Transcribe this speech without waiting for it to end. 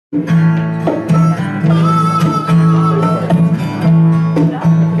Well,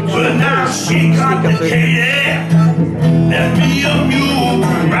 now she got the Katy, left me a mule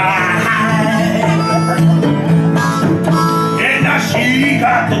to ride. Yeah, now she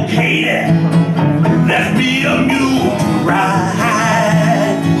got the Katy, left me a mule to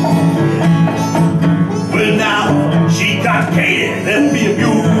ride. Well, now she got Katy, left me a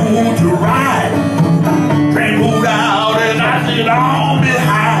mule to ride. Train pulled out and I sit on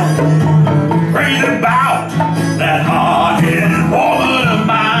behind. Crazy about that hard-headed woman of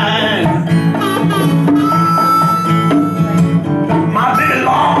mine. My baby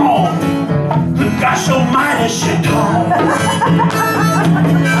long, good gosh almighty, she tall.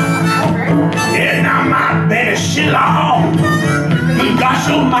 Yeah, now my baby she long, good gosh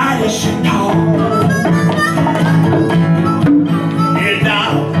almighty, she tall. Yeah, now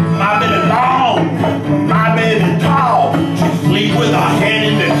my baby long, my baby tall. She sleep with her head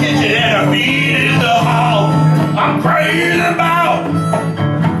in the kitchen and her feet in the hall. I'm crazy about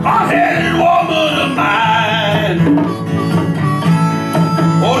hard-headed woman of mine.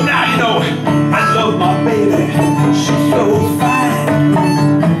 Oh, now you know I love my baby. She's so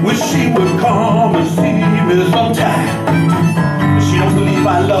fine. Wish she would come and see me sometime. But she don't believe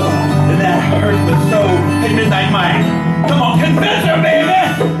I love her, and that hurts me so. Hey, Midnight Mike, come on, confess her, baby.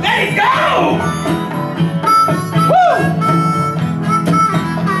 Let it go. Woo!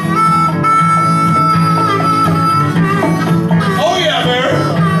 Oh yeah, baby.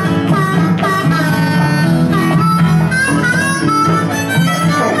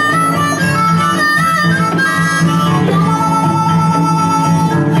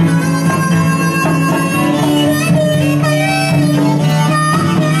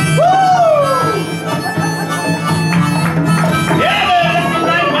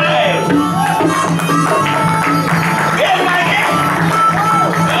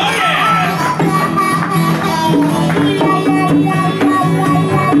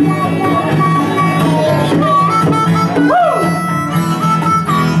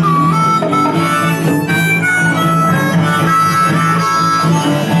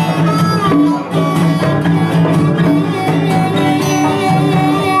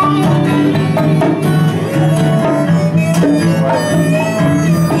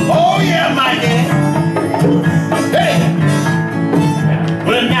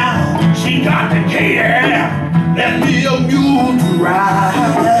 Let me a mule to ride.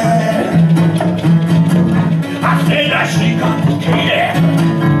 I said that she got the Katy.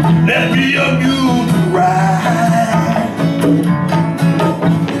 Let me a mule to ride.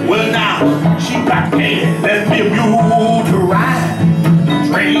 Well now, she got Katy. Let me a mule to ride. The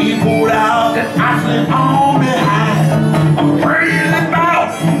train pulled out and I slid on behind. I'm crazy about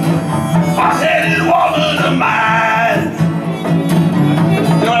hard-headed woman of mine.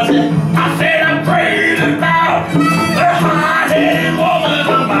 You know what I said? I said I'm crazy about the hard-headed woman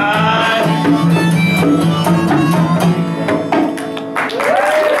of mine.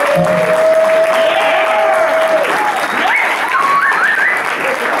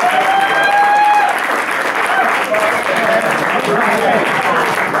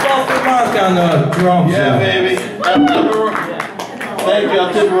 Mark on the drums. Yeah, baby. Thank you, El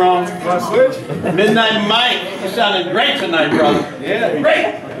Tiburon. Midnight Mike, you sounded great tonight, brother. Yeah, great.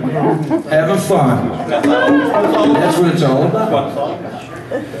 Having fun. That's what it's all about.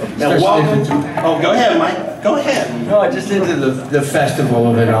 Now, welcome. Oh, go ahead, Mike. Go ahead. No, I just into the festival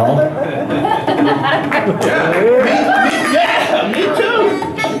of it all. Yeah, me too.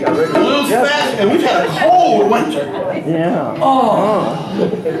 Blues Fest, and we've had a cold winter. Yeah. Oh,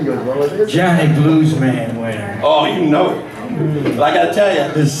 Johnny Blues Man winner. Oh, you know it. But I gotta tell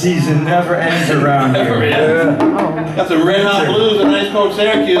you, The season never ends around here. yeah. Got some red hot blues in nice cold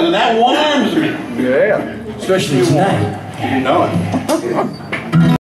Syracuse, and that warms me. Yeah. Especially tonight. You know it.